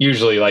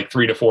 usually like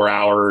 3 to 4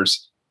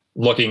 hours,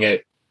 looking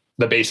at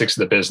the basics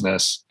of the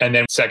business. And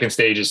then second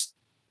stage is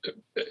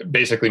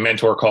basically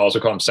mentor calls.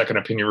 We call them second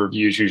opinion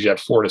reviews. Usually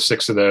have 4 to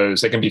 6 of those.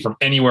 They can be from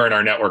anywhere in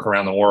our network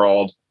around the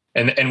world.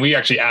 And we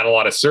actually add a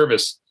lot of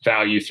service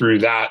value through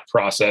that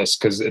process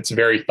because it's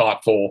very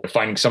thoughtful,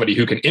 finding somebody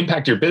who can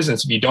impact your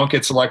business. If you don't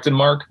get selected,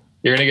 Mark,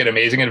 you're going to get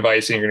amazing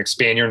advice and you're going to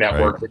expand your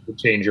network that could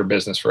change your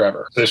business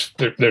forever.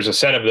 There's a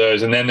set of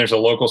those. And then there's a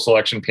local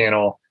selection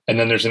panel. And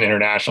then there's an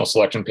international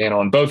selection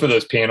panel. And both of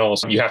those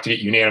panels, you have to get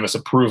unanimous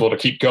approval to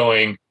keep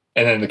going.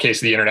 And then in the case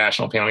of the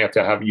international panel, you have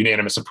to have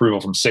unanimous approval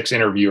from 6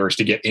 interviewers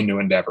to get into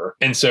Endeavor.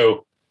 And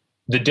so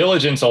the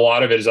diligence, a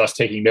lot of it is us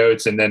taking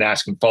notes and then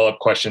asking follow-up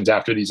questions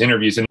after these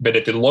interviews. But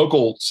at the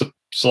local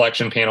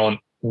selection panel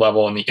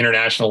level and the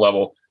international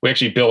level, we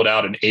actually build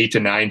out an 8 to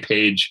 9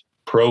 page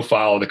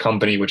profile of the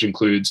company, which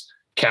includes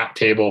cap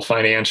table,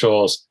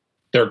 financials,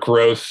 their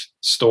growth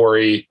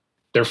story,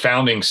 their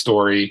founding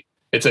story.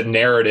 It's a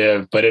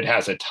narrative, but it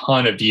has a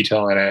ton of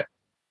detail in it.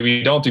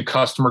 We don't do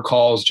customer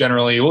calls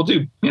generally. We'll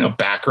do,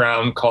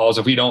 background calls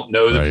if we don't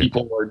know the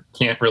people or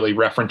can't really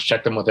reference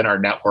check them within our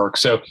network.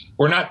 So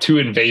we're not too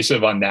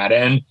invasive on that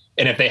end.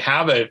 And if they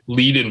have a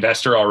lead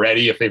investor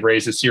already, if they've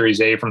raised a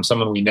Series A from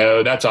someone we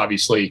know, that's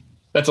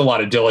a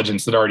lot of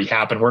diligence that already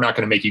happened. We're not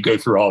going to make you go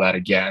through all that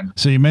again.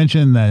 So you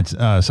mentioned that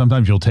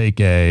sometimes you'll take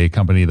a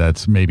company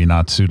that's maybe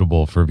not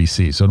suitable for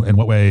VC. So in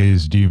what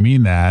ways do you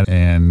mean that?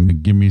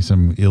 And give me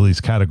some at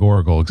least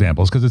categorical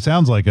examples, because it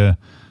sounds like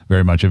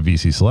very much a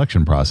VC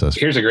selection process.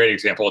 Here's a great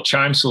example.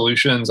 Chime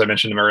Solutions, I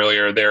mentioned them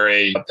earlier. They're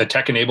a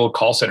tech-enabled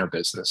call center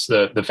business.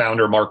 The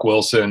founder, Mark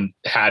Wilson,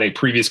 had a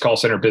previous call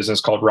center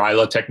business called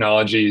Ryla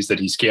Technologies that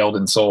he scaled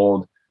and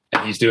sold,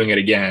 and he's doing it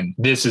again.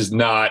 This is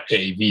not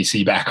a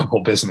VC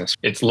backable business.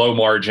 It's low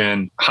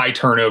margin, high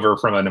turnover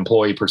from an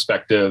employee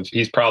perspective.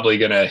 He's probably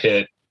going to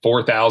hit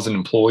 4,000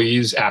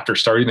 employees after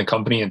starting the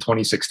company in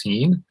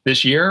 2016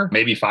 this year,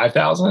 maybe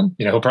 5,000.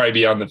 He'll probably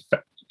be on the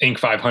Inc.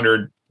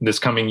 500 this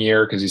coming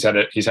year because he's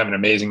having an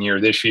amazing year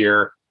this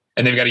year.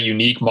 And they've got a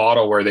unique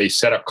model where they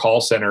set up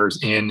call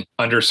centers in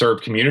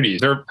underserved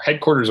communities. Their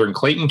headquarters are in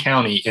Clayton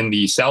County, in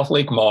the South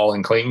Lake Mall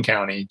in Clayton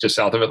County, just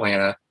south of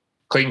Atlanta.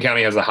 Clayton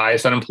County has the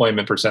highest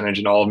unemployment percentage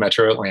in all of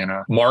Metro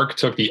Atlanta. Mark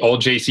took the old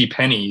J.C.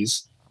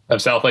 Penney's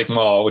of South Lake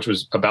Mall, which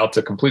was about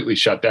to completely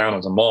shut down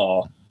as a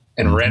mall,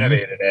 and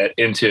renovated it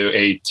into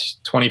a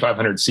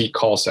 2,500 seat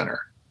call center.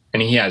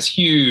 And he has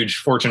huge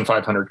Fortune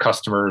 500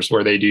 customers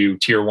where they do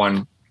tier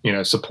one,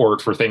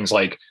 support for things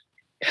like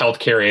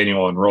healthcare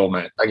annual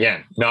enrollment.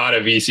 Again, not a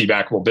VC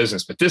backable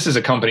business, but this is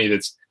a company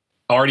that's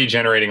already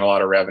generating a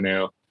lot of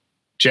revenue,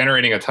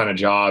 generating a ton of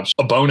jobs.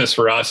 A bonus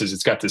for us is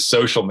it's got this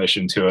social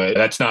mission to it.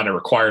 That's not a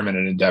requirement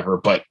in Endeavor,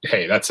 but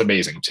hey, that's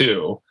amazing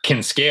too.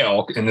 Can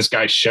scale. And this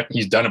guy,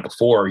 he's done it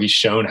before. He's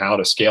shown how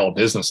to scale a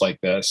business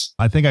like this.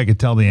 I think I could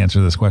tell the answer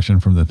to this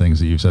question from the things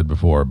that you've said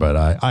before, but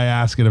I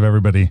ask it of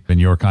everybody in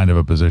your kind of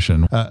a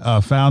position.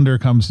 A founder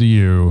comes to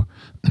you,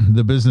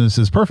 the business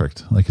is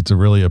perfect. Like it's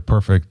a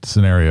perfect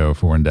scenario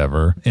for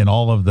Endeavor in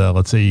all of the,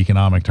 let's say,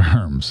 economic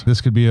terms.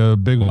 This could be a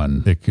big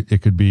one.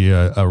 It could be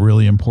a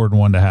really important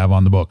one to have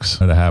on the books,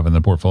 to have in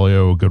the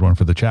portfolio, a good one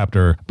for the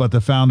chapter. But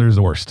the founder is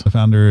the worst. The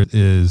founder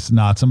is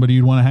not somebody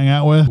you'd want to hang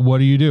out with. What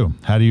do you do?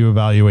 How do you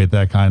evaluate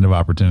that kind of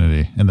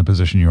opportunity in the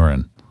position you're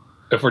in?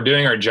 If we're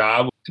doing our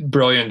job,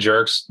 brilliant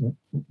jerks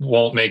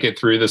won't make it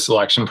through the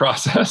selection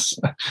process.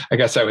 I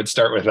guess I would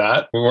start with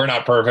that. We're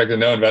not perfect, and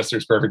no investor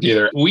is perfect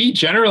either. We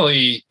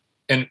generally,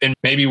 and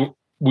maybe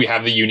we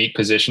have the unique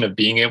position of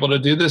being able to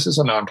do this as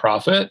a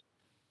nonprofit.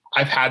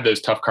 I've had those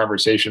tough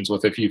conversations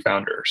with a few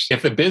founders.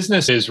 If the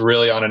business is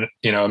really on an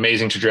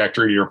amazing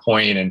trajectory, to your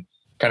point, and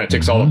kind of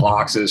ticks all the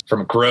boxes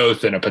from a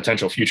growth and a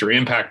potential future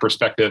impact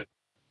perspective,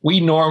 we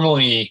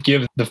normally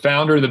give the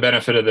founder the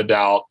benefit of the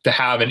doubt to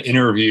have an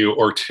interview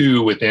or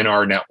two within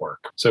our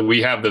network. So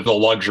we have the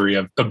luxury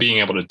of being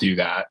able to do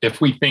that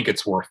if we think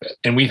it's worth it.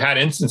 And we've had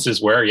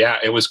instances where,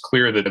 it was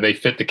clear that they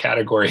fit the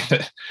category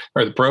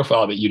or the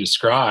profile that you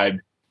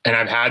described. And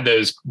I've had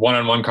those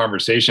one-on-one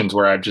conversations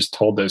where I've just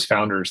told those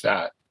founders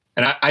that.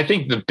 And I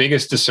think the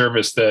biggest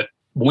disservice that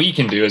we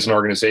can do as an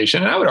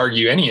organization, and I would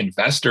argue any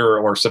investor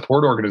or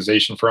support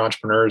organization for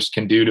entrepreneurs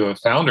can do to a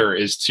founder,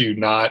 is to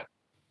not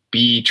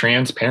be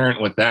transparent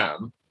with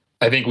them.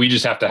 I think we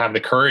just have to have the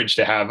courage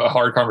to have a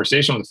hard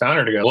conversation with the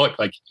founder to go, look,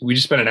 like we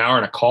just spent an hour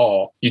on a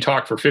call. You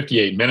talked for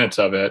 58 minutes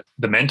of it.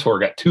 The mentor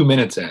got 2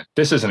 minutes in.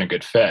 This isn't a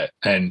good fit.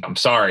 And I'm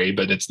sorry,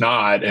 but it's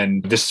not.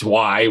 And this is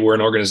why we're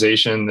an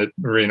organization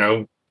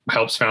that,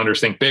 helps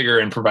founders think bigger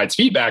and provides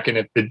feedback. And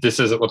if this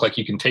doesn't look like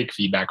you can take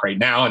feedback right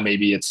now, and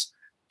maybe it's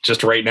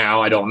just right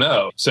now, I don't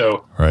know.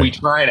 So we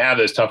try and have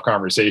those tough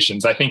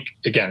conversations. I think,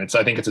 again, it's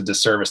a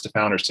disservice to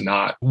founders to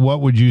not.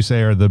 What would you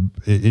say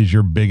is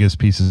your biggest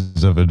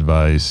pieces of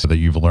advice that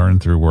you've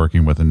learned through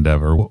working with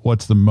Endeavor?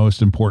 What's the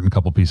most important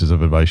couple pieces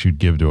of advice you'd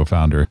give to a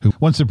founder who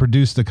wants to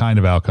produce the kind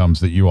of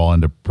outcomes that you all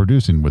end up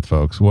producing with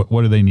folks? What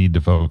do they need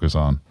to focus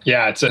on?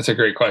 Yeah, it's a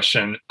great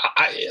question.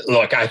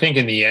 I think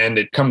in the end,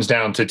 it comes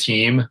down to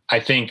team.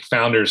 I think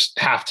founders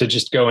have to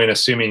just go in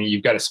assuming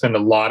you've got to spend a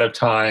lot of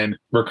time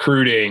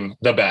recruiting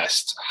the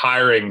best,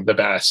 hiring the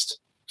best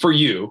for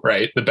you,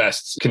 right? The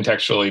best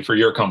contextually for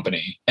your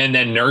company, and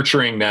then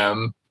nurturing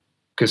them,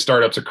 because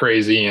startups are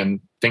crazy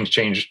and things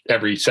change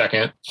every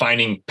second,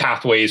 finding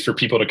pathways for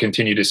people to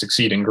continue to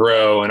succeed and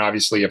grow. And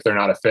obviously, if they're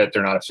not a fit,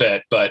 they're not a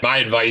fit. But my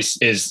advice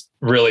is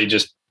really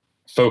just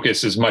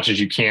focus as much as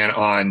you can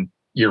on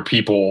your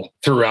people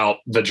throughout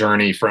the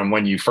journey, from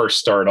when you first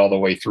start all the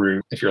way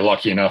through, if you're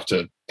lucky enough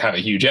to have a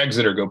huge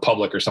exit or go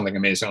public or something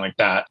amazing like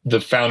that.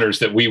 The founders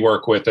that we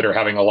work with that are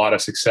having a lot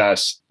of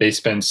success, they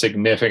spend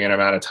significant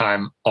amount of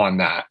time on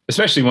that,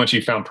 especially once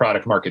you found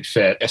product market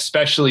fit,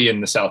 especially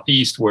in the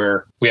Southeast,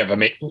 where we have,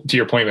 to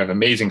your point, we have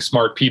amazing,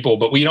 smart people,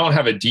 but we don't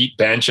have a deep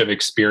bench of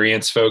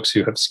experienced folks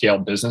who have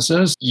scaled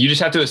businesses. You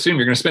just have to assume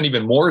you're going to spend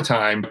even more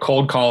time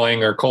cold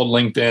calling or cold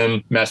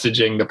LinkedIn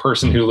messaging the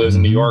person who lives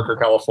in New York or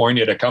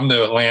California to come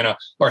to Atlanta,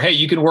 or, hey,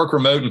 you can work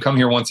remote and come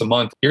here once a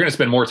month. You're going to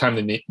spend more time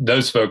than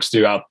those folks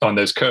do out on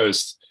those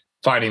coasts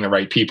finding the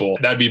right people.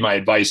 That'd be my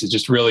advice, is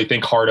just really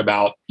think hard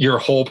about your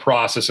whole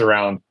process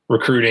around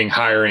recruiting,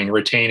 hiring,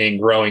 retaining,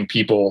 growing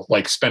people.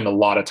 Like, spend a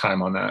lot of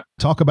time on that.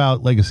 Talk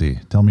about legacy.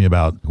 Tell me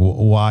about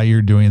why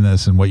you're doing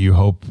this and what you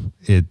hope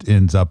it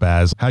ends up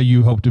as, how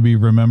you hope to be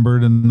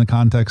remembered in the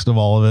context of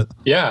all of it.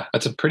 Yeah,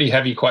 that's a pretty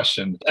heavy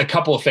question. A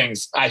couple of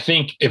things. I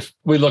think if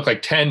we look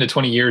like 10 to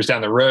 20 years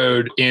down the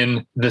road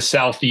in the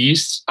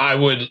Southeast, I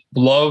would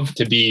love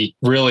to be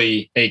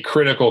really a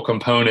critical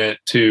component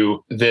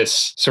to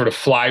this sort of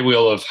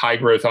flywheel of high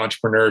growth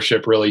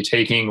entrepreneurship really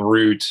taking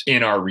root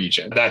in our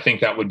region. I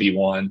think that would be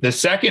one. The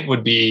second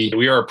would be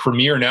we are a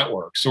premier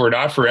network. So we're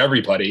not for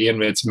everybody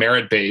and it's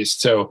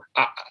merit-based. So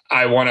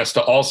I want us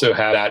to also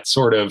have that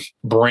sort of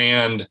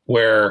brand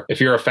where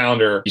if you're a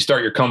founder, you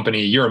start your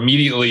company, you're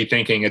immediately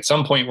thinking at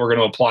some point we're going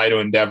to apply to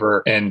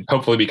Endeavor and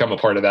hopefully become a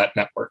part of that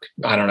network.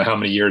 I don't know how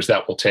many years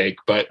that will take,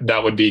 but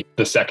that would be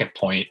the second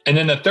point. And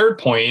then the third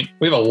point,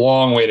 we have a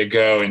long way to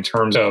go in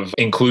terms of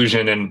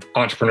inclusion and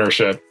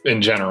entrepreneurship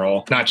in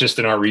general, not just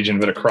in our region,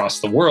 but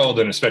across the world,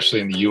 and especially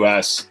in the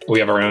US. We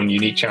have our own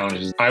unique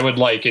challenges. I would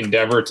like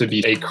Endeavor to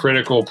be a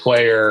critical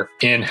player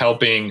in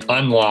helping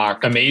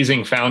unlock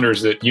amazing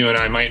founders that you and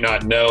I might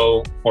not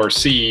know or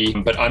see,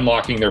 but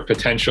unlocking their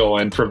potential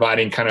and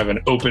providing kind of an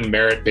open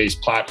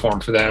merit-based platform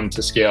for them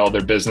to scale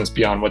their business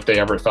beyond what they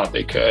ever thought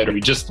they could.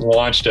 We just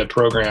launched a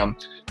program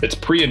that's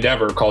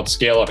pre-Endeavor called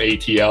Scale Up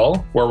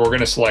ATL, where we're going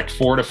to select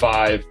 4 to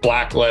 5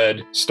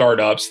 Black-led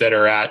startups that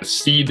are at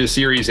seed to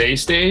Series A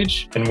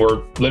stage. And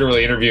we're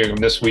literally interviewing them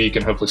this week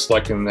and hopefully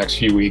selecting them the next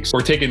few weeks.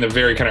 We're taking the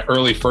very kind of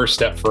early first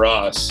step for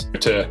us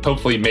to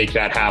hopefully make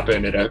that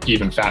happen at an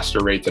even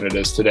faster rate than it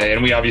is today.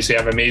 And we obviously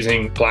have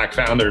amazing Black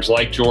founders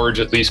like George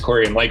at Lease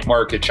Query and like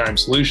Mark at Chime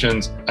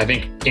Solutions. I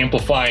think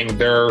amplifying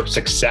their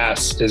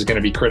success is going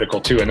to be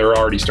critical too. And they're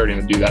already starting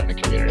to do that in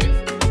the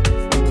community.